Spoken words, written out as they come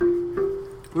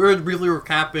We were briefly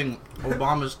recapping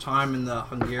Obama's time in the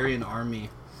Hungarian army,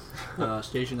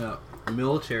 staging a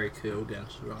military coup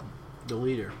against the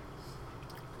leader.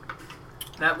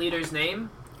 That leader's name?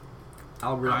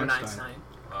 Albert Einstein.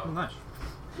 Wow. Oh, nice.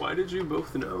 Why did you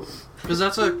both know? Because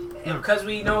that's Because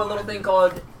we know a little thing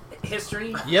called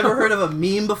history. You ever heard of a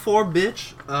meme before,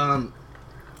 bitch?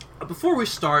 Before we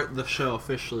start the show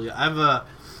officially, I'd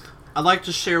like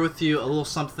to share with you a little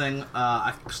something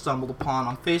I stumbled upon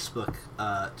on Facebook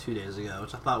 2 days ago,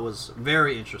 which I thought was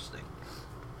very interesting.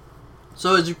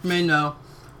 So, as you may know,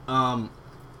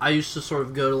 I used to sort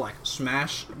of go to like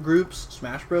Smash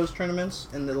Bros tournaments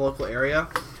in the local area.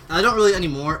 And I don't really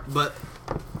anymore, but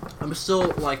I'm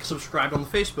still like subscribed on the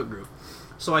Facebook group.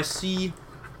 So I see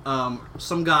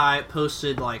some guy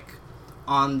posted like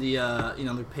on the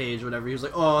their page or whatever. He was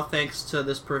like, "Oh, thanks to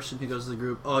this person who goes to the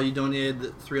group. Oh, you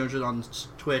donated 300 on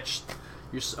Twitch.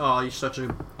 You're such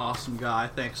an awesome guy.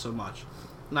 Thanks so much."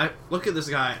 And I look at this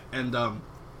guy and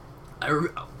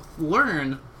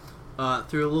learn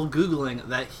through a little googling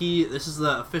that this is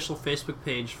the official Facebook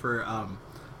page for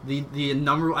the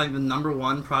number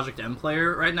one Project M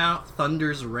player right now,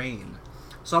 Thunder's Reign.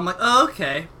 So I'm like, oh,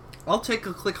 okay, I'll take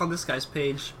a click on this guy's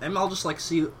page and I'll just like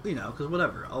see, because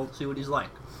whatever, I'll see what he's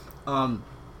like. And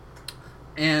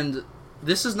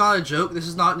this is not a joke. This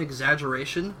is not an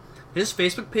exaggeration. His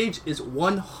Facebook page is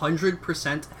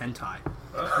 100% hentai.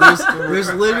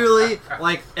 There's literally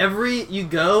like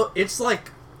it's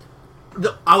like.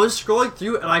 I was scrolling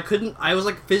through and I was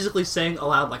like physically saying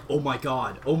aloud like, oh my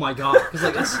god, because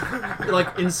like it's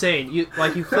like insane. You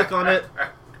click on it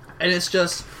and it's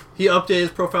just, he updated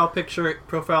his profile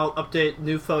update,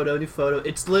 new photo.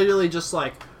 It's literally just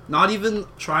like, not even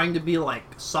trying to be like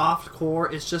soft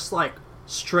core, it's just like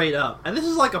straight up. And this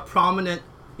is like a prominent,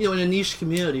 in a niche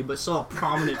community, but still a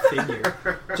prominent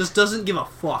figure. Just doesn't give a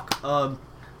fuck.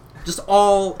 Just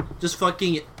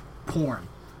fucking porn.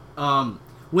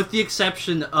 With the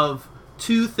exception of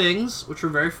two things, which were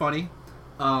very funny.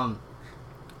 Porn,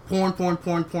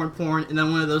 and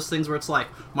then one of those things where it's like,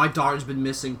 my daughter's been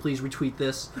missing, please retweet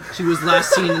this. She was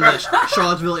last seen in the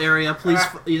Charlottesville area, please,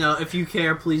 if you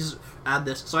care, please add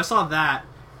this. So I saw that,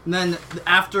 and then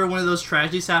after one of those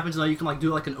tragedies happens, you can like do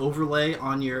like an overlay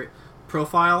on your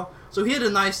profile. So he had a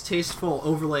nice, tasteful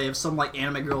overlay of some like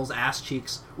anime girl's ass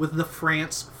cheeks with the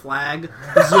France flag,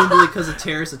 presumably because a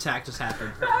terrorist attack just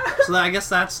happened. So I guess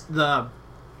that's how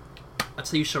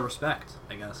you show respect,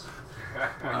 I guess.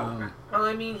 Well,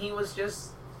 I mean, he was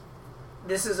just,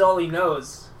 this is all he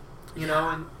knows,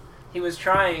 and he was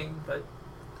trying, but...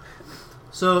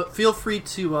 So feel free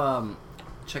to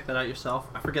check that out yourself.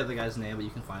 I forget the guy's name, but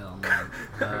you can find it online.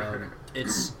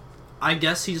 I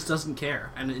guess he just doesn't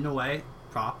care, and in a way,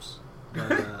 props.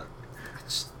 But,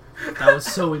 that was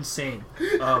so insane.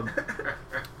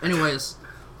 Anyways,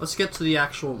 let's get to the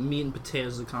actual meat and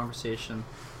potatoes of the conversation.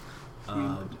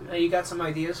 You got some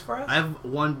ideas for us? I have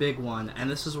one big one, and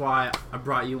this is why I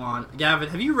brought you on. Gavin,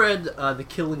 have you read The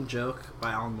Killing Joke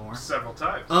by Alan Moore? Several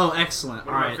times. Oh, excellent.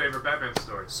 One of my favorite Batman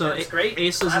stories. So it's great.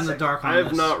 Aces in the Dark on I have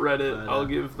this, not read it. but, I'll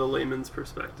give the layman's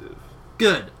perspective.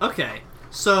 Good. Okay.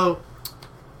 So,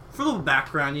 for a little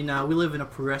background, we live in a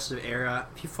progressive era.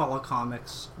 If you follow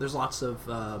comics, there's lots of,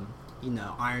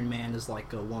 Iron Man is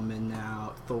like a woman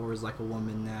now. Thor is like a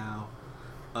woman now.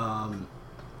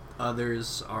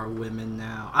 Others are women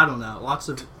now. I don't know. Lots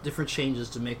of different changes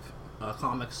to make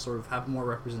comics sort of have more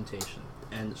representation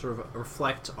and sort of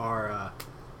reflect our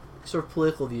sort of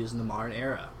political views in the modern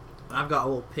era. And I've got a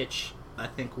little pitch I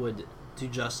think would do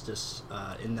justice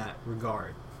in that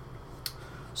regard.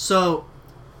 So,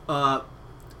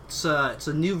 it's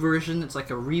a new version. It's like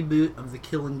a reboot of The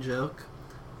Killing Joke.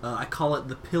 I call it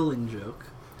The Pilling Joke.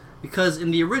 Because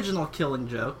in the original Killing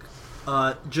Joke,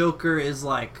 Joker is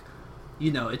like,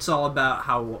 it's all about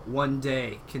how one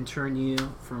day can turn you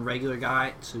from a regular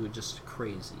guy to just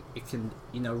crazy. It can,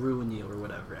 ruin you or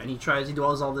whatever. And he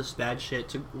does all this bad shit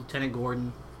to Lieutenant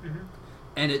Gordon. Mm-hmm.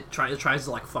 And it tries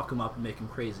to like fuck him up and make him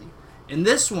crazy. In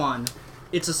this one,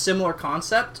 it's a similar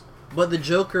concept, but the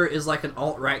Joker is like an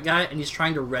alt-right guy, and he's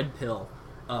trying to red pill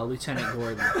Lieutenant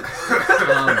Gordon.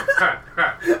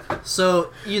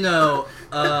 So it's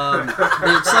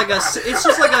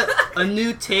just like a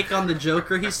new take on the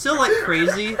Joker. He's still like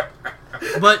crazy,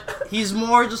 but he's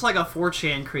more just like a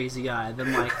 4chan crazy guy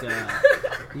than like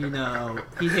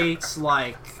he hates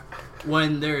like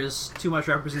when there's too much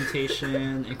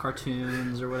representation in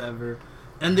cartoons or whatever.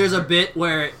 And there's a bit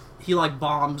where he like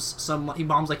bombs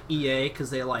like EA because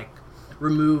they like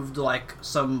removed like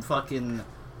some fucking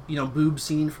boob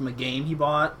scene from a game he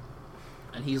bought,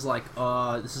 and he's like,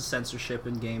 this is censorship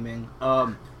in gaming.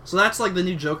 So that's like the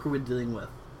new Joker we're dealing with.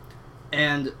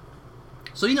 And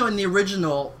so, in the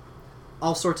original,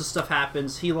 all sorts of stuff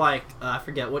happens. He, I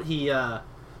forget what he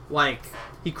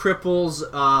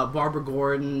cripples Barbara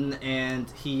Gordon, and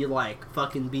he,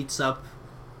 fucking beats up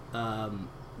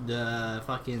the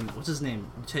fucking, what's his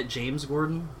name? James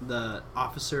Gordon? The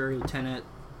officer, lieutenant,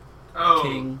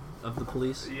 king of the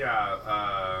police?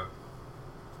 Yeah,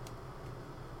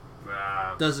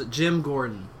 Does it? Jim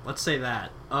Gordon. Let's say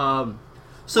that.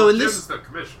 So in Jim's this, the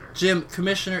commissioner.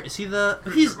 Commissioner, is he the?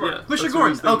 He's Gordon. Commissioner That's what I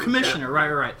Gordon. was Oh, thinking. commissioner. Yeah.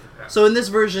 Right. Yeah. So in this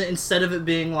version, instead of it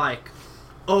being like,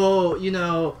 oh,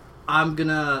 I'm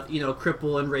gonna,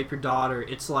 cripple and rape your daughter,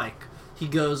 it's like he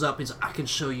goes up. He's like, I can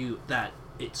show you that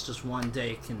it's just one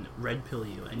day can red pill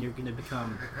you, and you're gonna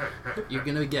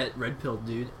get red pilled,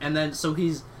 dude. And then so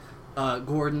he's,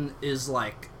 Gordon is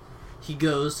like, he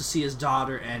goes to see his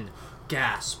daughter and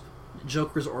gasp.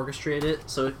 Joker's orchestrated it,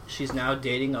 so she's now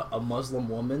dating a Muslim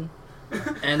woman,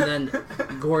 and then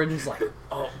Gordon's like,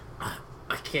 oh,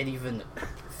 I can't even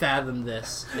fathom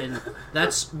this, and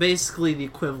that's basically the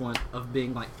equivalent of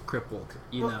being crippled,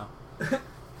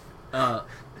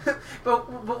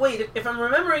 But wait, if I'm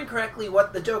remembering correctly,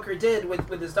 what the Joker did with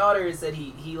his daughter is that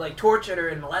he tortured her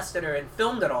and molested her and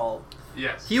filmed it all.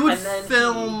 Yes. He would And then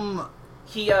film.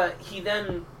 He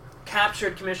then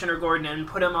captured Commissioner Gordon and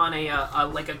put him on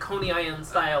a Coney Island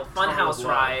style funhouse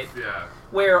ride, Yeah.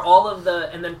 where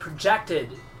and then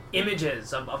projected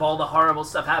images of all the horrible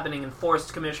stuff happening and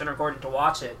forced Commissioner Gordon to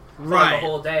watch it for the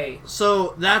whole day.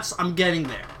 So I'm getting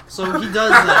there. So he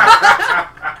does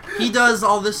that. He does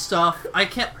all this stuff. I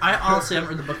honestly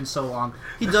haven't read the book in so long.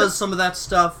 He does some of that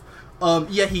stuff.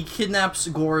 He kidnaps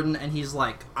Gordon and he's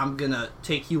like, I'm gonna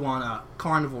take you on a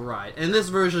carnival ride. And in this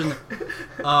version,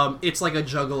 it's like a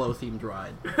Juggalo themed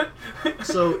ride.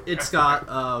 So it's got,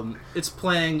 it's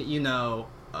playing,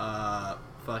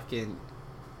 fucking,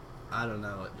 I don't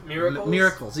know. Miracles?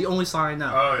 Miracles, the only song I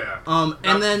know. Oh yeah.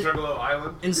 And then Juggalo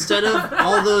Island. instead of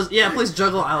all those, it plays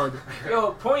Juggalo Island.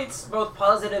 Yo, points both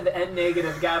positive and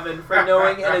negative, Gavin, for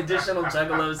knowing an additional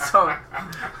Juggalo song.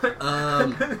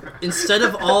 Instead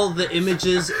of all the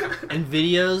images and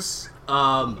videos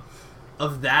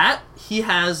of that, he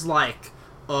has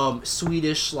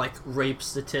Swedish rape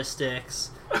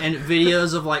statistics and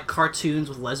videos of cartoons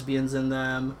with lesbians in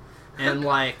them, and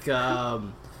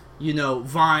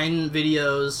Vine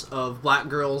videos of black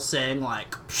girls saying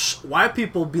Psh, white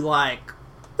people be like,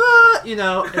 ah,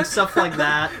 and stuff like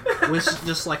that, which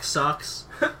just sucks.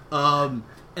 And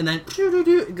then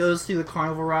it goes through the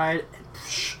carnival ride, and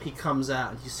he comes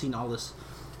out, and he's seen all this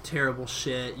terrible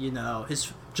shit.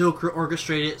 His Joker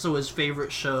orchestrated it, so his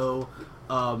favorite show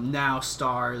now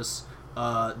stars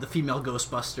the female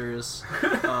Ghostbusters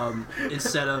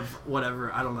instead of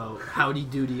whatever, I don't know, Howdy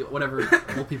Doody, whatever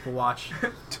old people watch.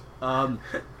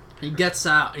 He gets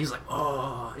out, and he's like,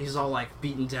 oh, he's all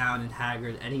beaten down and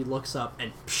haggard, and he looks up,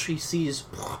 and he sees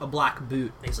a black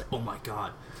boot, and he's like, oh my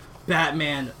god,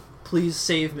 Batman, please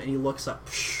save me. And he looks up,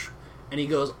 and he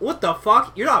goes, what the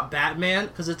fuck, you're not Batman,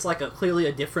 because it's clearly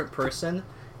a different person,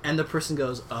 and the person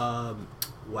goes,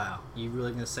 wow, you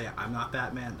really gonna say I'm not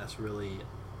Batman? That's really,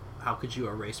 how could you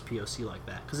erase POC like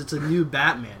that? Because it's a new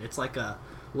Batman, it's like a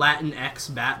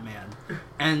Latinx Batman,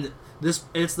 and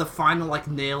it's the final like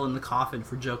nail in the coffin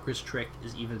for Joker's trick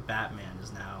is even Batman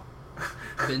is now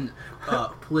been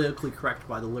politically correct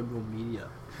by the liberal media,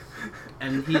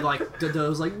 and he like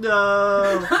Dodo's like,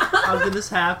 no, how did this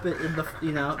happen? In the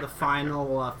the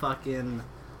final fucking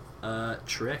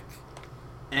trick.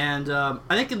 And I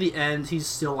think in the end he's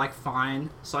still like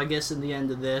fine. So I guess in the end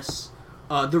of this,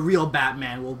 the real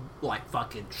Batman will like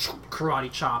fucking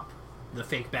karate chop the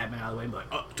fake Batman out of the way and be like,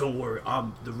 oh, don't worry,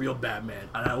 I'm the real Batman,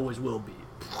 and I always will be.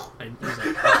 And he's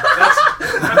like, that's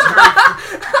very.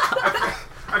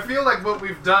 I feel like what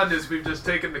we've done is we've just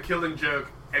taken the Killing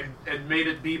Joke and made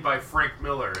it be by Frank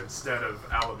Miller instead of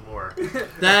Alan Moore.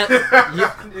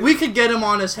 We could get him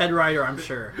on as head writer, I'm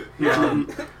sure. He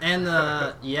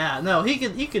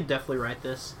could definitely write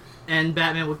this. And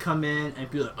Batman would come in and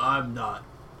be like, I'm not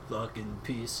fucking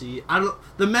PC.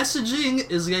 The messaging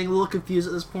is getting a little confused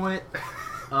at this point.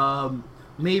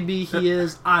 Maybe he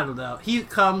is. I don't know. He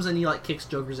comes and he like kicks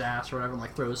Joker's ass or whatever, and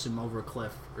like throws him over a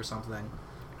cliff or something.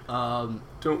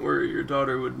 Don't worry, your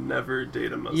daughter would never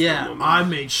date a Muslim woman. I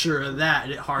made sure of that.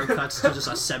 And it hard cuts to just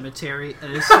a cemetery,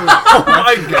 and it's sort of, oh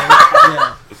my god!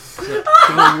 Yeah. So,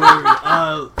 don't worry.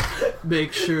 I'll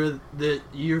make sure that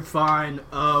you're fine.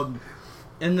 And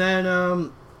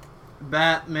then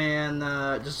Batman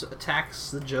just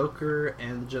attacks the Joker,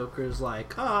 and the Joker's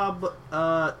like,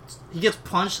 he gets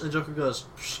punched, and the Joker goes,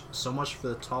 so much for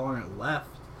the tolerant left.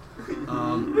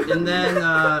 And then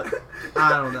I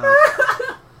don't know.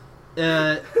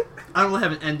 I don't really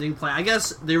have an ending plan. I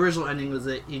guess the original ending was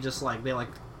that he just like they like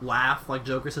laugh, like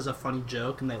Joker says a funny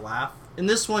joke and they laugh. In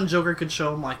this one, Joker could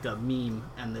show him like a meme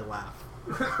and they laugh.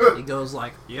 He goes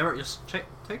like, "You ever just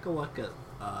take a look at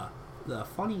the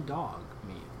funny dog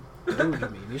meme, Doge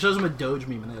meme." He shows him a Doge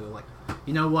meme and they're like,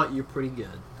 "You know what? You're pretty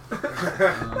good."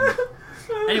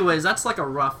 Anyways, that's like a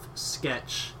rough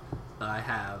sketch that I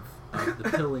have of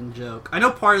the Killing Joke. I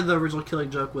know part of the original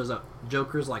Killing Joke was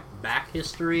Joker's like back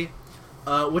history,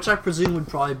 which I presume would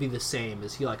probably be the same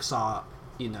as he like saw,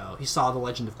 he saw the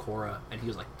Legend of Korra and he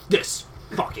was like, "This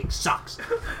fucking sucks."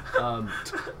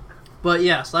 But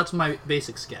yeah, so that's my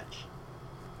basic sketch.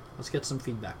 Let's get some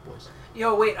feedback, boys.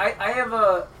 Yo, wait, I have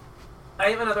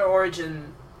another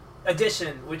origin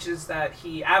addition, which is that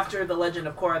after the Legend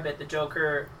of Korra bit, the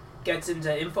Joker gets into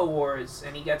InfoWars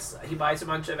and he buys a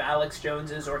bunch of Alex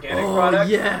Jones's organic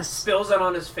product. Yes. Spills it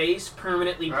on his face,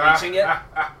 permanently bleaching it.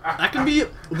 That can be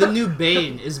the new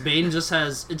Bane. Is Bane just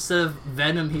has, instead of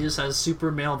Venom, he just has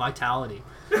super male vitality.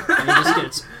 And he just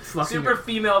gets fucking super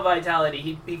female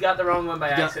vitality. He got the wrong one by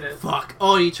accident. Fuck.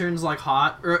 Oh, he turns like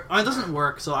hot. Or it doesn't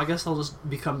work, so I guess he'll just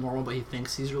become normal, but he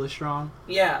thinks he's really strong.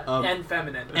 Yeah, and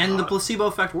feminine. And the placebo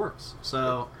effect works.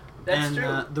 So That's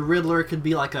true. The Riddler could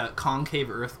be like a concave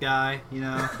Earth guy,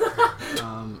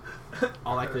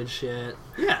 all that good shit.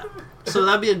 Yeah. So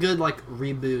that'd be a good like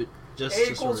reboot. Just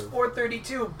A equals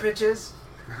 432, bitches.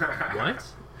 What?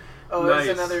 Oh, Nice.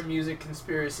 That's another music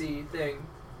conspiracy thing.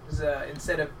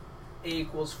 Instead of A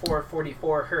equals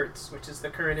 444 hertz, which is the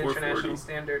current international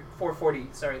standard, 440.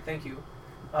 Sorry, thank you.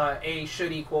 A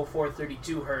should equal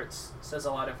 432 hertz. Says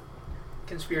a lot of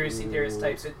conspiracy theorist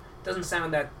types. It doesn't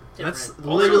sound that different. That's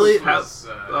literally.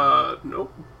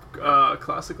 Nope.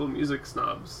 Classical music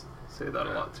snobs say that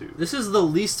a lot too. This is the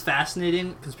least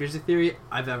fascinating conspiracy theory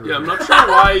I've ever heard. I'm not sure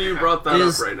why you brought that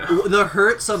up right now. The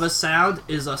hertz of a sound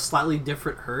is a slightly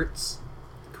different hertz.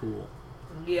 Cool.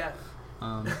 Yeah.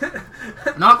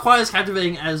 Not quite as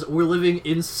captivating as we're living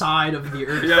inside of the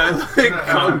Earth. Yeah, like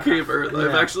concave Earth. Yeah.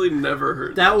 I've actually never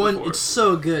heard that one. before. It's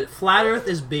so good. Flat Earth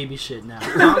is baby shit now.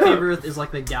 Concave Earth is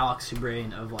like the galaxy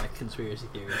brain of like conspiracy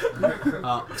theories.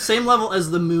 Same level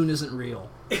as the moon isn't real.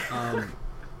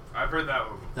 I've heard that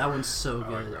one. That one's so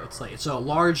good. It's a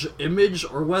large image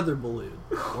or weather balloon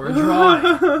or a drawing.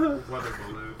 Weather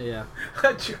balloon. Yeah.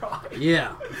 A drawing.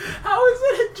 Yeah. How is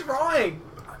it a drawing?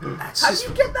 How do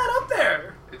you get that up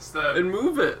there? It's And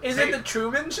move it. Is it the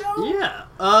Truman Show? Yeah.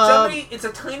 It's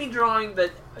a tiny drawing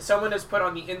that someone has put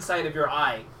on the inside of your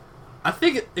eye. I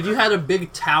think if you had a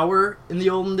big tower in the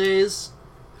olden days,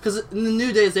 because in the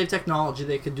new days they have technology,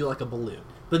 they could do like a balloon.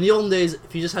 But in the olden days,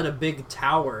 if you just had a big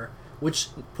tower, which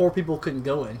poor people couldn't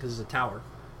go in because it's a tower,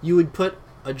 you would put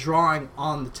a drawing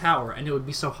on the tower, and it would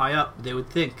be so high up they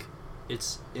would think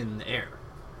it's in the air.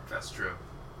 That's true.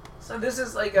 So this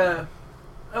is like a...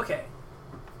 Okay,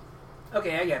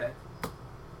 I get it.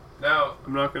 Now,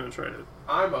 I'm not going to try to...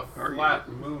 I'm a flat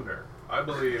mooner. I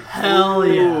believe Hell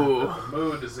yeah. the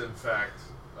moon is in fact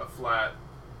a flat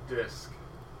disc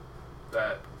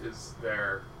that is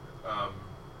there,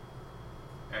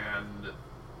 and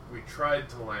we tried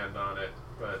to land on it,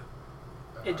 but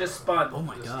It just spun. Oh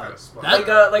my just god. kinda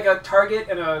spun. Like a target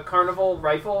in a carnival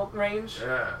rifle range.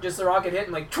 Yeah. Just the rocket hit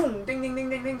and like, choom, ding, ding, ding,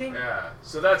 ding, ding, ding. Yeah.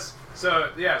 So there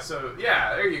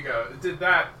you go. It did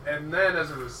that, and then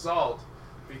as a result,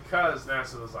 because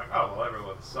NASA was like, oh well,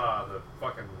 everyone saw the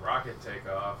fucking rocket take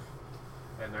off,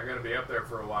 and they're gonna be up there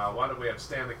for a while. Why don't we have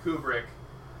Stanley Kubrick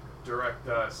direct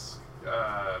us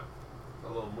a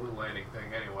little moon landing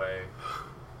thing anyway?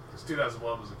 Because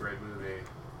 2001 was a great movie.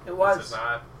 It was. Was it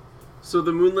not? So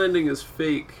the moon landing is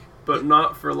fake, but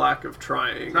not for lack of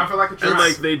trying. Not for lack of trying. And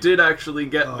like they did actually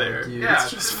get there. Dude. Yeah,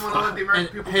 It's just just want to let the American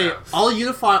And people hey, down. I'll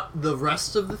unify the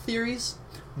rest of the theories.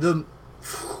 The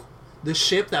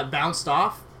ship that bounced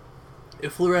off,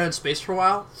 it flew around in space for a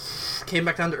while, came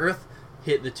back down to Earth,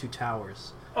 hit the two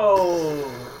towers.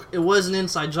 Oh. It was an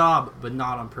inside job, but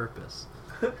not on purpose.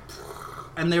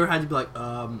 And they had to be like,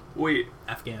 Wait,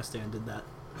 Afghanistan did that.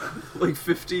 like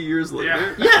 50 years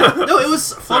later? Yeah, no, it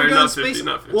was fun Sorry, going not in space. 50,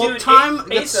 not 50. Well, Dude, time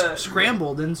gets space,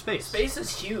 scrambled in space. Space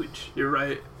is huge. You're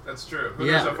right. That's true. Who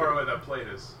Yeah. knows how far away that plate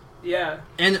is? Yeah.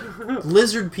 And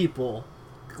lizard people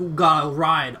who got a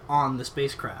ride on the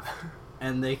spacecraft,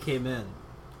 and they came in,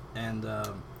 and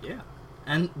yeah,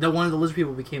 and one of the lizard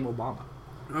people became Obama.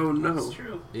 Oh no. That's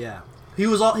true. Yeah, he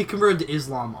converted to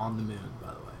Islam on the moon. By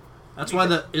the way, that's why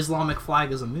the Islamic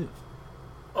flag is a moon.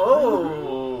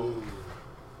 Oh.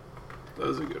 That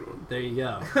was a good one. There you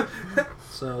go.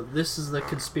 So this is the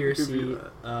conspiracy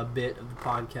bit of the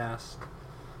podcast.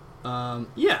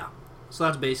 Yeah, so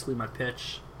that's basically my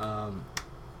pitch.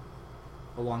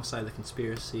 A alongside the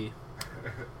conspiracy.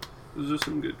 Those are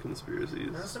some good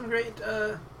conspiracies. That's some great,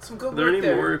 some good Are there work any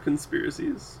there. more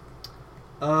conspiracies?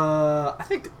 I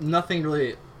think nothing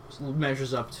really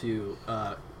measures up to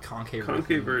concave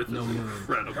Concave Earth, Earth no is moon.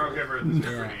 Concave incredible. Earth is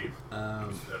Yeah.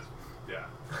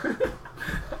 pretty. Yeah.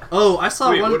 Oh, I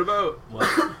saw Wait, one. what about...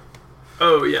 What?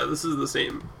 Oh, yeah, this is the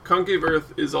same. Concave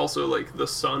Earth is also, like, the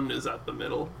sun is at the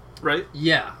middle, right?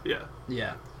 Yeah, Yeah.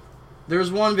 yeah.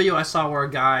 There's one video I saw where a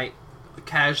guy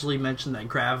casually mentioned that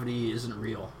gravity isn't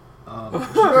real. Which is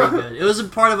pretty good. It was a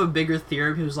part of a bigger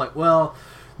theorem. He was like, well,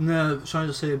 no, trying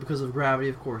to say because of gravity,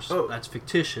 of course, that's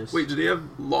fictitious. Wait, did he have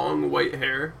long white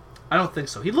hair? I don't think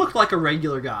so. He looked like a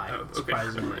regular guy, Oh, okay.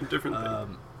 surprisingly. Never mind. Different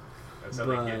thing. That's how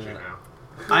they get you But-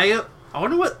 now. I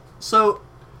wonder what... So...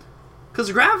 Because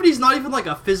gravity's not even, like,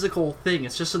 a physical thing.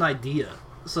 It's just an idea.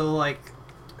 So, like...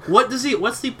 What's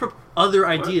the other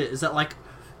idea? Is that, like...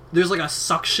 There's, like, a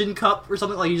suction cup or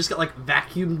something? Like, you just get, like,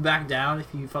 vacuumed back down if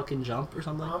you fucking jump or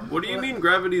something? What do you mean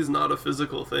gravity is not a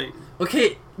physical thing?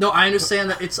 Okay, no, I understand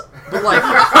that it's... But, like...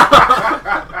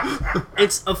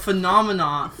 it's a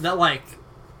phenomenon that, like...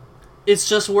 It's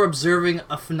just we're observing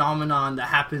a phenomenon that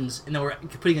happens and then we're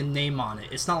putting a name on it.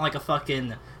 It's not like a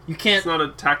fucking... You can't... It's not a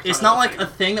tactile It's not like thing. a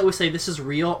thing that we say this is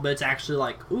real, but it's actually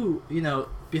like, ooh, you know,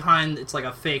 behind it's like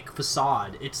a fake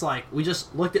facade. It's like, we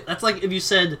just looked at... That's like if you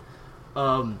said,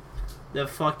 the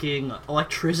fucking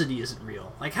electricity isn't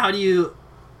real. Like, how do you...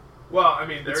 Well, I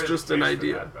mean, there It's is just a an case for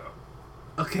idea. that,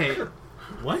 though. Okay,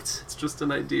 what? It's just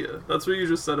an idea. That's what you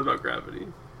just said about gravity.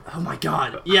 Oh my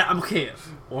god. Yeah, I'm okay.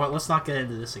 Or let's not get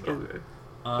into this again.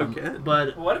 Okay. Again?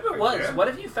 But... What if it was? Okay. What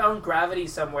if you found gravity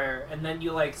somewhere and then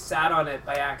you like sat on it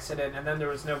by accident and then there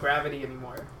was no gravity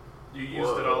anymore? You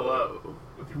used it all up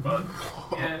with your butt.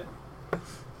 Yeah.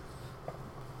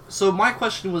 So my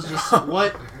question was just,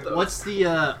 what's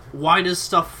the, why does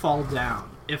stuff fall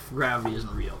down if gravity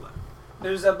isn't real then?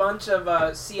 There's a bunch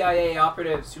of CIA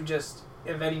operatives who just,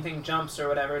 if anything jumps or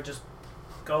whatever, just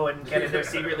go and get in there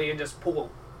secretly and just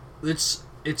pull. It's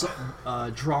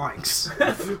drawings. They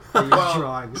use Well,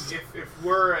 drawings. if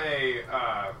we're a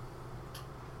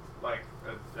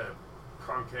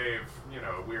concave,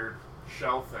 weird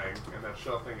shell thing, and that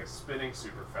shell thing is spinning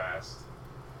super fast,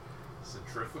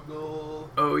 centrifugal.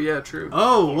 Oh, yeah, true.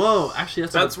 Oh, whoa! Actually,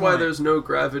 That's why there's no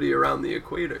gravity around the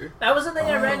equator. That was the thing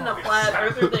I read in a flat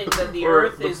earther thing, that the Or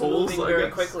Earth the is poles, moving I very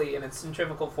guess. quickly in its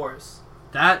centrifugal force.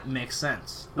 That makes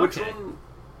sense. Which Okay. one?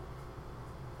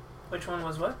 Which one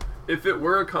was what? If it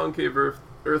were a concave Earth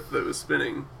that was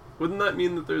spinning, wouldn't that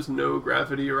mean that there's no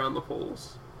gravity around the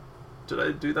poles? Did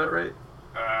I do that right?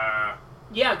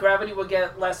 Yeah, gravity would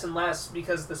get less and less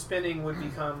because the spinning would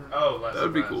become... Less That would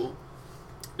and be less. cool.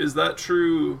 Is that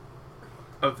true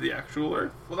of the actual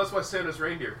Earth? Well, that's why Santa's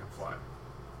reindeer can fly.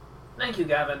 Thank you,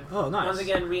 Gavin. Oh, nice. Once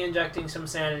again, re-injecting some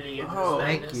sanity into Oh, this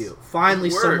Thank madness. you. Finally,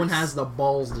 It someone works. has the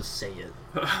balls to say it.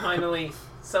 Finally,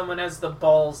 someone has the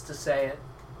balls to say it.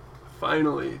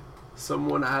 Finally,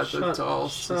 someone had the Shut-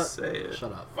 dolls to shut- say it.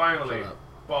 Shut up. Finally, Shut up.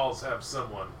 balls have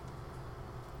someone.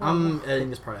 I'm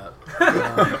editing this part out.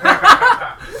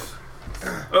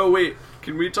 Oh, wait.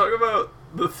 Can we talk about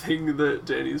the thing that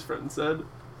Danny's friend said?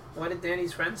 What did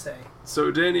Danny's friend say? So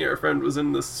Danny, our friend, was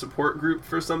in this support group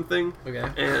for something, Okay.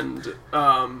 and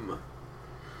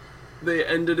they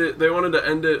ended it. They wanted to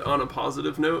end it on a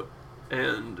positive note,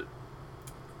 and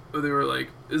they were like,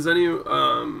 is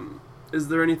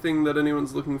there anything that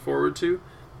anyone's looking forward to?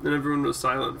 And everyone was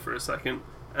silent for a second,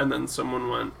 and then someone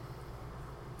went,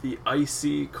 the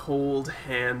icy cold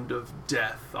hand of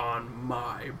death on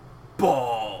my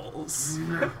balls.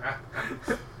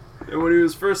 And when he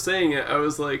was first saying it, I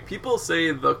was like, people say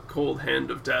the cold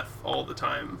hand of death all the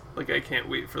time. Like, I can't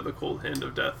wait for the cold hand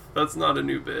of death. That's not a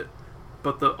new bit.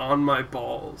 But the on my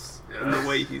balls, and the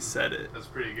way he said it. That's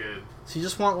pretty good. So you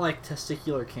just want, like,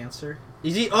 testicular cancer?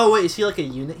 Is he... Oh, wait, is he, like, a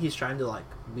unit? He's trying to, like,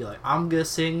 be like, I'm gonna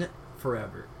sing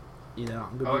forever. You know?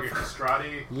 I'm gonna Oh, be... like a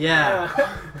castrati. Yeah.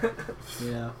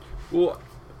 Yeah. Well,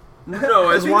 no,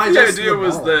 I 'Cause think why the just idea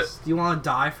was balls? that... Do you want to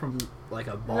die from, like,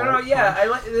 a ball? No, yeah, I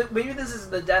like. Maybe this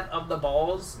is the death of the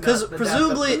balls. Because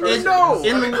presumably, in No! I lore,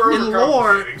 think we're in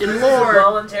This is a lore,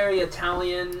 voluntary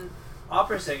Italian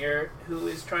opera singer who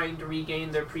is trying to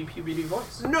regain their pre-puberty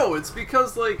voice. No, it's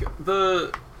because, like,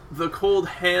 the cold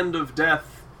hand of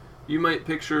death, you might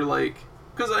picture, like...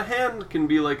 Because a hand can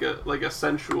be, like a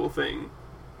sensual thing.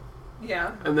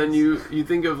 Yeah. And then you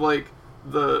think of, like,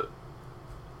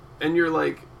 and you're,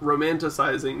 like,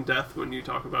 romanticizing death when you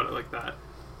talk about it like that.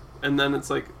 And then it's,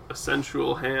 like, a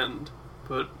sensual hand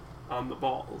put on the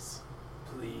balls.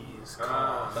 Please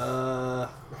Oh.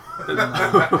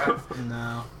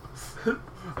 no.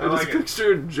 I just like it.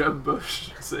 pictured Jeb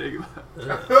Bush saying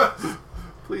that.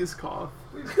 Please cough.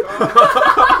 Please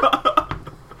call.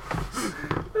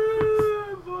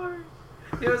 Boy.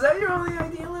 Yeah, was that your only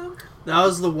idea, Luke? That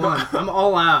was the one. I'm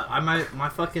all out. My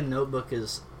fucking notebook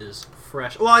is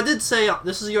fresh. Well, I did say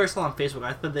this is yours on Facebook.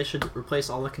 I thought they should replace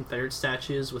all the Confederate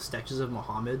statues with statues of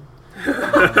Muhammad. Because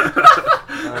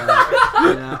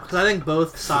I think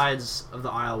both sides of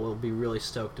the aisle will be really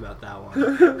stoked about that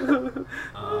one.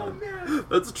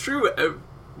 That's true.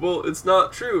 Well, it's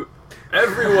not true.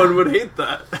 Everyone would hate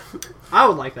that. I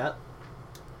would like that.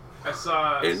 I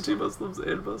saw Anti-Muslims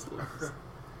and Muslims.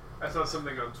 I saw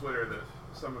something on Twitter that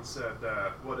someone said,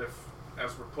 what if,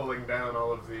 as we're pulling down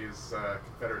all of these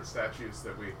Confederate statues,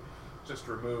 that we just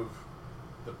remove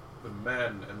the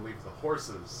men and leave the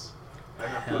horses?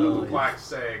 And then put a plaque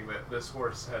saying that this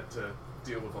horse had to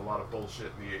deal with a lot of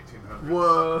bullshit in the 1800s.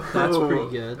 Whoa. That's pretty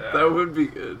good. Yeah. That would be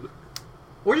good.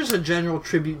 Or just a general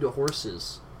tribute to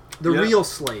horses. The Yeah. real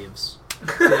slaves.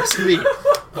 That's me.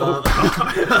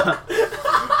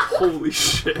 Holy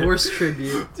shit. Horse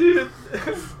tribute. Dude.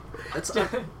 That's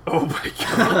Oh my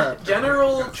god.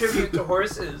 General tribute to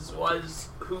horses was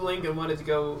who Lincoln wanted to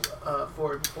go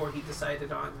for before he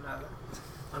decided on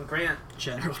Grant.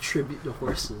 general tribute to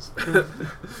horses.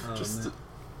 Just Man.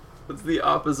 it's the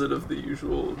opposite of the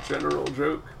usual general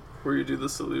joke where you do the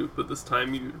salute, but this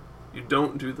time you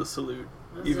don't do the salute,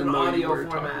 This is even an though you audio were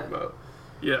format. talking about.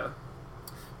 Yeah.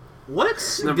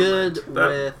 What's Never good mind. That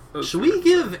with... was Should we weird.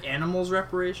 give animals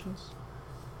reparations?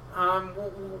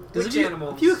 Which If you,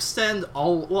 animals? if you extend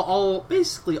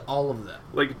basically all of them.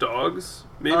 Like dogs?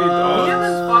 Maybe we dogs.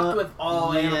 haven't fucked with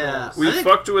all yeah. animals. We I think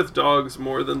fucked with dogs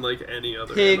more than like any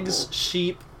other pigs, animal.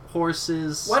 sheep,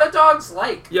 horses, What do dogs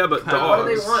like? Yeah, but cows, What do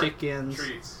they dogs. want? chickens,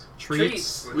 Treats.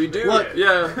 treats. which We they do. What? get.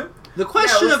 Yeah. The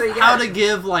question Yeah, of what's they how get? to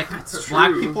give like That's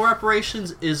black true. people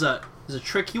reparations is a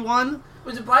tricky one.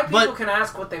 Which black people But- can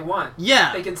ask what they want.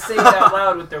 Yeah, They can say it out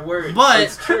loud with their words. but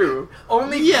It's true.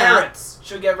 Only Yeah. parrots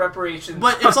should get reparations.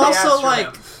 but it's if they ask also for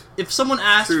like them. if someone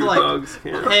asks True, for like, dogs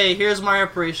can't. hey, here's my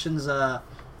reparations,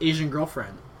 Asian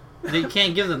girlfriend. They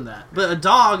can't give them that. But a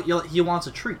dog, he wants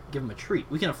a treat. Give him a treat.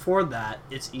 We can afford that.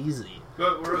 It's easy.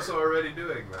 But we're also already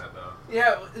doing that now.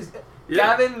 Yeah,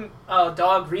 Yeah. Gavin,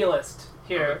 dog realist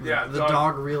here. Yeah, The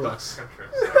dog realist.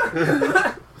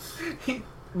 Sorry.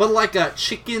 But like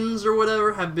chickens or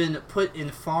whatever have been put in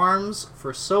farms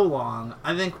for so long,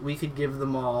 I think we could give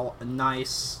them all a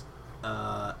nice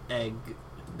egg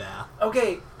bath.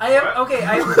 Okay, I am. What? Okay,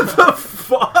 I. What the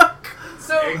fuck?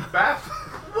 So Egg bath?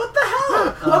 what the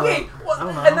hell? Okay, well,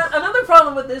 I don't know. another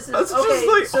problem with this is That's okay. just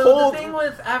like so whole- the thing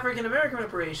with African American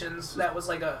reparations that was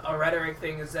like a rhetoric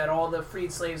thing is that all the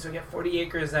freed slaves would get 40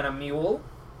 acres and a mule.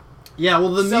 Yeah,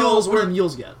 well the So mules, what do we're- the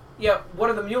mules get? Yeah, what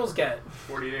do the mules get?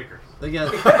 40 acres. They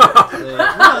get.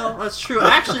 No, that's true.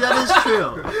 Actually, that is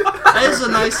true. That is a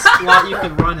nice lot you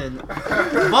can run in. But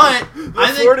The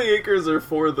I think 40 acres are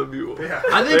for the mule. Yeah.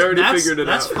 I They think already that's figured it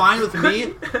that's out. fine with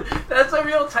me. That's a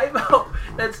real typo.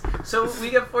 That's so we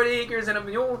get 40 acres and a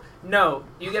mule. No,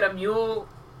 you get a mule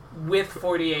with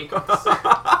 40 acres.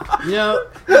 You know,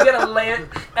 You get a land.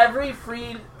 Every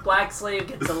freed black slave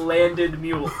gets a landed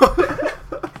mule.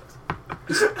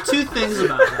 there's two things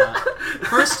about that.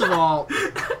 First of all,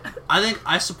 I think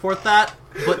I support that,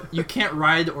 but you can't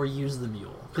ride or use the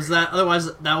mule because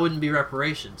otherwise that wouldn't be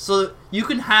reparations. So you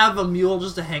can have a mule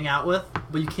just to hang out with,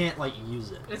 but you can't like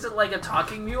use it. Is it like a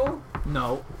talking mule?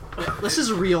 No, this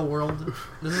is real world.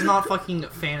 This is not fucking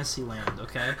fantasy land,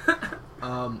 okay?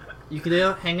 You can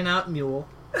have hanging out mule,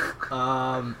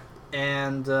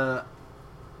 and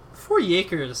 40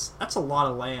 acres. That's a lot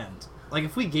of land. Like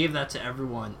if we gave that to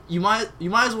everyone, you might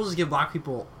as well just give black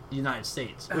people the United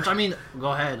States. Which I mean,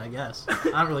 go ahead, I guess.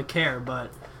 I don't really care,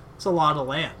 but it's a lot of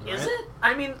land. Right? Is it?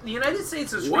 I mean, the United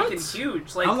States is What? freaking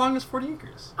huge. Like, How long is 40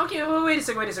 acres? okay, wait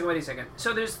a second.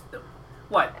 So there's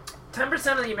what?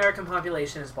 10% of the American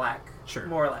population is black, Sure.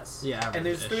 more or less. Yeah, And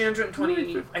there's average-ish.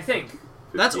 320, I think.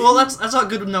 That's a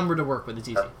good number to work with. It's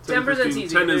easy. 10% is 15,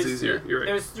 easy. 10 is There's- easier. You're right.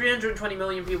 There's 320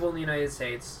 million people in the United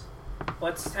States.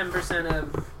 What's 10%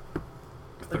 of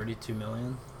 32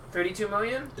 million 32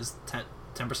 million? is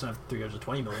 10% of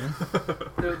 320 million.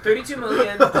 So 32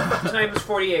 million times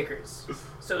 40 acres.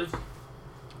 So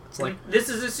It's like this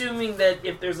is assuming that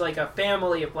if there's like a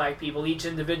family of black people, each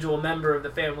individual member of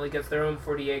the family gets their own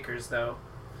 40 acres, though.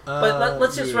 But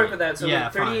let's just work with that. So yeah,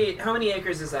 38. How many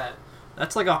acres is that?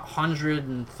 That's like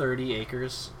 130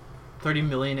 acres. 30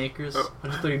 million acres. Oh.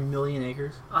 130 million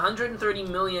acres. 130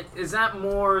 million. Is that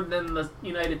more than the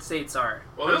United States are?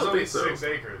 Well, I there's don't only think so. 6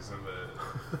 acres in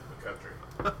the country.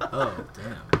 Oh,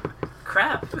 damn.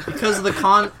 crap. Because of the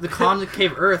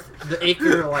concave Earth, the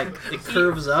acre it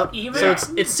curves up, Even-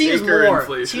 so it seems Acre more.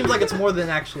 inflation. It seems like it's more than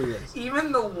it actually is.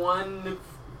 Even the one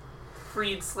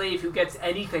freed slave who gets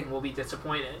anything will be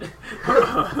disappointed.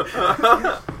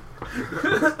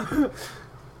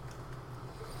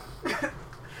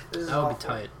 This is That would be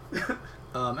awful.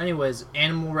 tight. Anyways,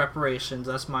 animal reparations.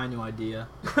 That's my new idea.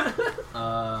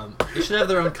 They should have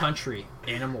their own country,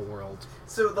 Animal World.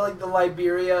 So, the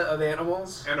Liberia of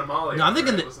animals? Animalia. No, I'm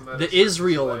thinking right? Wasn't that the a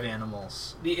Israel slave? of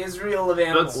animals. The Israel of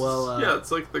animals. Well, yeah,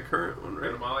 it's like the current one,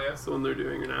 right? Animalia. That's the one they're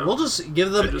doing now. We'll just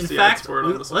give them. I just In see fact, export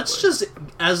on the let's subway. just,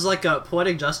 as like a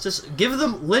poetic justice,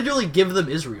 literally give them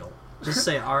Israel. Just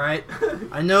say, all right,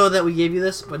 I know that we gave you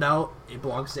this, but now it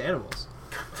belongs to animals.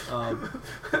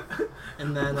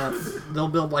 And then they'll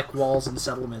build like walls and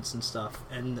settlements and stuff,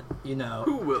 and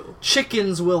Who will?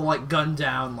 chickens will like gun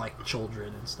down like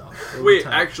children and stuff. It'll be Wait,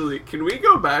 tight. actually, can we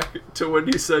go back to when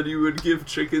you said you would give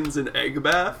chickens an egg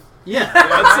bath? Yeah.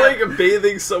 That's like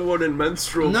bathing someone in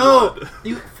menstrual No, blood.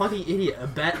 you fucking idiot! A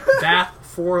bath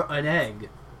for an egg.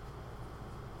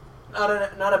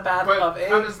 Not a bath But of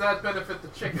how eggs. does that benefit the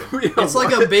chicken? It's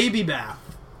like a baby bath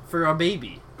for a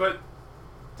baby. But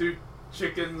do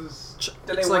chickens?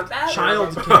 Do they It's want like that?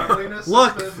 child Or care. cleanliness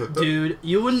Look, has been- dude,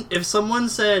 you wouldn't. If someone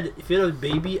said if you had a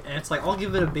baby and it's like I'll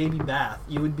give it a baby bath,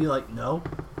 you would be like, no.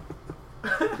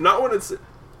 Not when it's...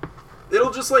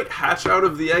 It'll just like hatch out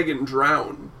of the egg and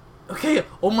drown. Okay.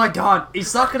 Oh my God,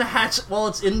 it's not gonna hatch while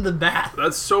it's in the bath.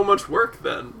 That's so much work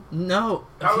then. No.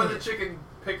 How okay. would the chicken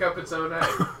pick up its own egg?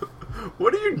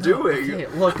 What are you No, doing? okay,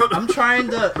 look, I'm trying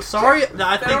to. Sorry, I They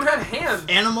don't think have hands.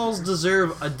 animals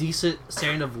deserve a decent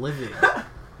standard of living.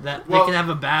 That Well- they can have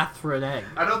a bath for an egg.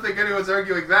 I don't think anyone's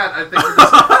arguing that. I think we're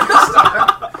just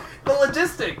stop. The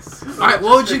logistics. All right,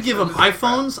 what would you give them?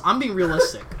 iPhones? I'm being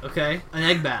realistic. Okay, an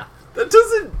egg bath. That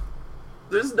doesn't...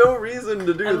 There's no reason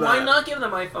to do And that. why not give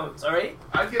them iPhones, alright?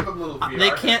 I'd give them little VR They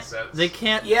can't. headsets. They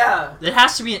can't. Yeah. It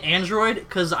has to be an Android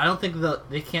because I don't think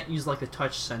they can't use like the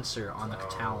touch sensor on the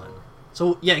Talon.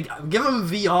 So yeah, give them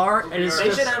VR and it's VR. They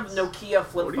just should have Nokia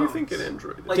flip What do you phones. think an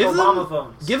Android is? Like Give them- Obama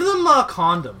phones. give them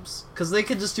condoms because they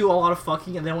could just do a lot of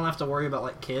fucking and they won't have to worry about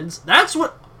like kids. That's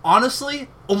what honestly.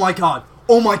 Oh my god.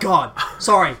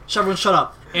 Sorry, everyone, shut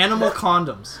up. Animal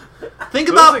condoms. Think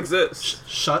Those about. exist.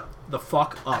 Shut the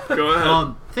fuck up. Go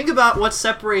ahead. Think about what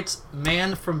separates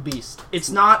man from beast. It's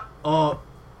not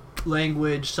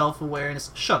language,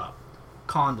 self-awareness. Shut up.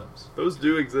 Condoms. Those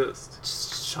do exist.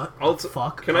 Just shut I'll the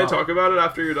fuck Can up. I talk about it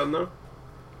after you're done, though?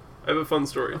 I have a fun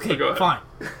story. Okay, so go ahead. fine.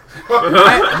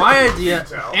 my idea,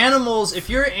 Tell. animals, if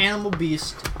you're an animal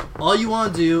beast, all you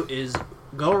want to do is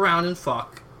go around and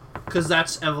fuck, because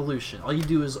that's evolution. All you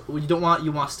do is, you want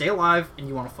to stay alive, and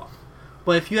you want to fuck.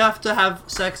 But if you have to have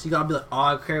sex, you gotta be like, oh,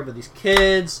 I care about these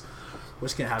kids,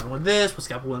 what's gonna happen with this, what's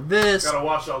gonna happen with this, Gotta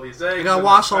wash all these eggs. I gotta in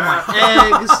wash the all my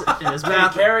bath. eggs in his Can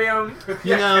bath. carry them.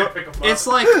 You know, can't pick 'em up. it's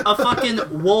like a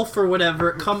fucking wolf or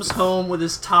whatever comes home with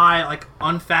his tie like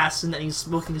unfastened and he's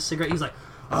smoking a cigarette. He's like,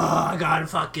 oh, I got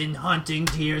fucking hunting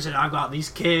deers and I got these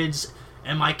kids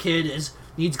and my kid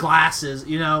needs glasses,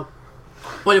 you know.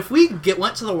 But if we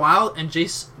went to the wild and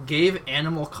just gave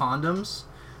animal condoms,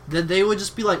 then they would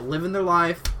just be like living their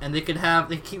life and they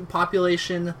keep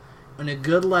population on a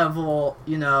good level,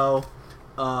 you know.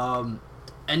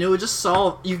 And it would just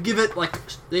solve. You give it like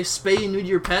they spay and neuter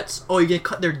your pets. Oh, you're gonna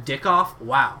cut their dick off?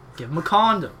 Wow, give them a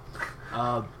condom.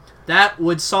 That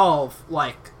would solve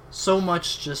like so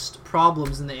much just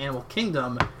problems in the animal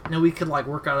kingdom, and then we could like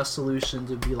work out a solution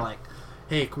to be like,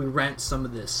 hey, can we rent some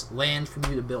of this land from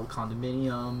you to build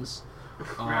condominiums?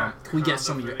 Can we get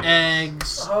some of your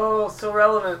eggs? Oh, so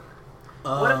relevant.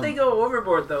 What if they Um, go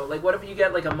overboard, though? Like, what if you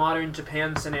get, like, a modern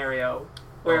Japan scenario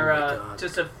where Oh my God.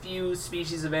 just a few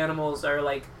species of animals are,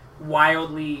 like,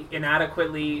 wildly,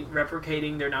 inadequately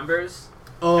replicating their numbers?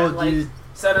 Oh, and, like, dude.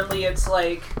 suddenly it's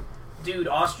like, dude,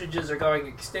 ostriches are going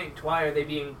extinct. Why? Are they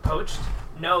being poached?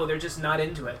 No, they're just not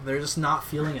into it. They're just not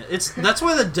feeling it. That's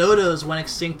why the dodos went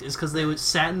extinct, is because they would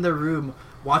sat in their room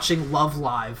watching Love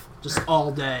Live just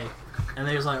all day, and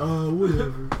they was like, oh,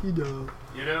 whatever, you know.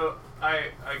 You know,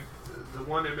 the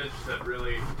one image that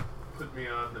really put me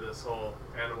on to this whole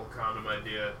animal condom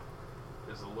idea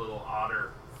is a little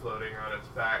otter floating on its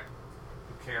back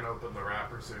who can't open the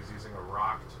wrapper, so he's using a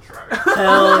rock to try to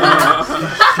Hell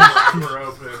yeah. wrapper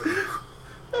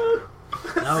open.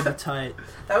 That would be tight.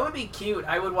 That would be cute.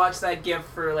 I would watch that GIF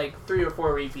for, like, 3 or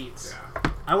 4 repeats. Yeah.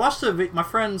 I watched my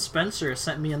friend Spencer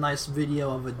sent me a nice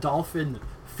video of a dolphin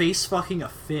face fucking a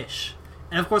fish.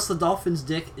 And of course the dolphin's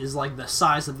dick is like the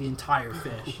size of the entire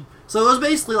fish. So it was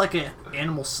basically like an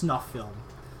animal snuff film.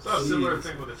 So a similar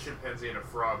thing with a chimpanzee and a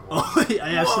frog. Oh,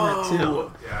 yeah, I've seen that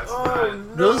too. Yeah, it's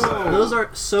not. Those are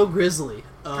so grisly.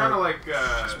 Kind of like.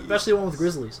 Especially one with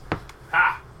grizzlies.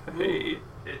 Ha! Hey.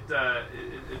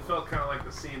 It felt kind of like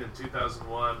the scene in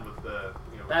 2001 with the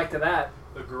Back to that.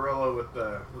 the gorilla with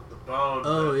the bone.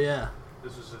 Oh but yeah.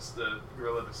 This was just the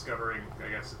gorilla discovering, I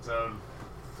guess, its own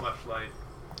fleshlight.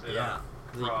 Yeah.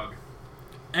 Frog.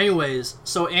 Anyways,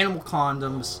 so animal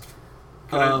condoms.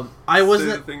 Can I say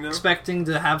wasn't the thing now? expecting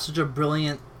to have such a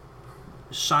brilliant,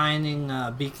 shining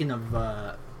beacon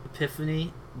of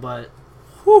epiphany, but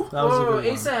whew, that was a good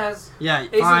one. Asa has. Yeah,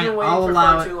 Ace's fine. been waiting I'll for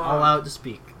allow far it. too long. I'll allow it to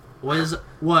speak.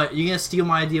 What? You gonna steal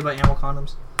my idea about animal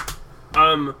condoms?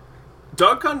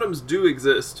 Dog condoms do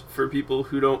exist for people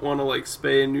who don't want to like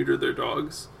spay and neuter their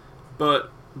dogs,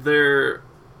 but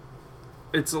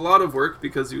it's a lot of work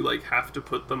because you like have to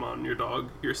put them on your dog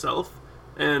yourself.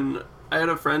 And I had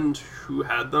a friend who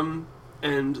had them,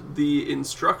 and the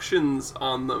instructions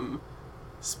on them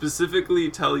specifically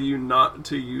tell you not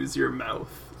to use your mouth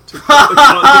to put the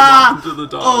condom onto the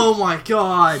dog. Oh my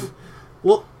god.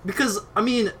 Well, because I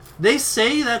mean, they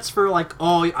say that's for like,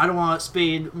 oh, I don't want to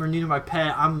spay or neuter my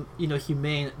pet. I'm,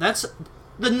 humane. That's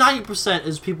the 90%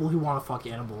 is people who want to fuck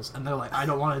animals, and they're like, I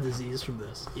don't want a disease from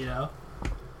this.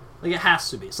 Like it has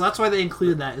to be. So that's why they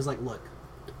included that. Is like, look,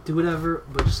 do whatever,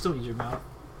 but just don't use your mouth,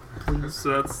 please.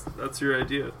 So that's your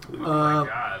idea. Oh my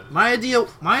god. My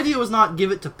idea was not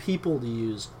give it to people to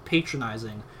use,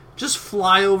 patronizing. Just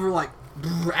fly over like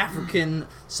African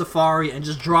safari and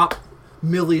just drop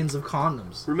millions of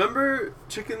condoms. Remember,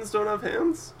 chickens don't have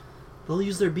hands? They'll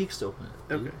use their beaks to open it.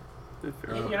 Dude. Okay.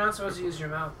 Fair You're not supposed to use your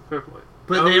mouth. Fair point.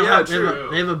 But Oh, they, don't yeah, have, true.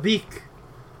 they have a beak.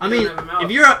 I They mean, don't have a mouth.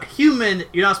 if you're a human,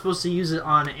 you're not supposed to use it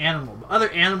on an animal. But other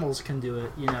animals can do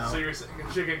it, So you're saying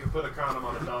a chicken can put a condom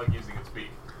on a dog using its beak?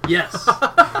 Yes.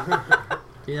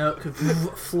 It could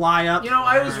fly up.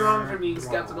 I was wrong for being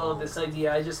skeptical of this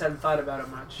idea. I just hadn't thought about it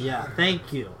much. Yeah,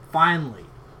 thank you. Finally.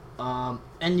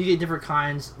 And you get different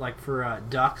kinds, like for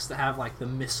ducks that have like the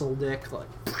missile dick, like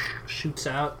shoots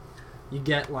out. You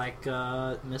get like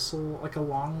missile, like a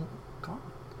long condom.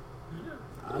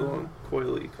 A long,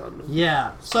 coily condom.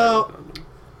 Yeah. So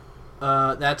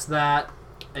that's that.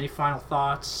 Any final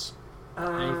thoughts?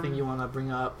 Anything you want to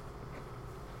bring up?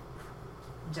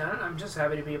 John, I'm just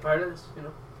happy to be a part of this.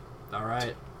 All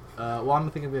right. Well, I'm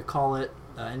thinking we'll call it.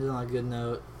 Ended on a good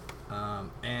note.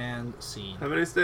 And scene. Have a nice day.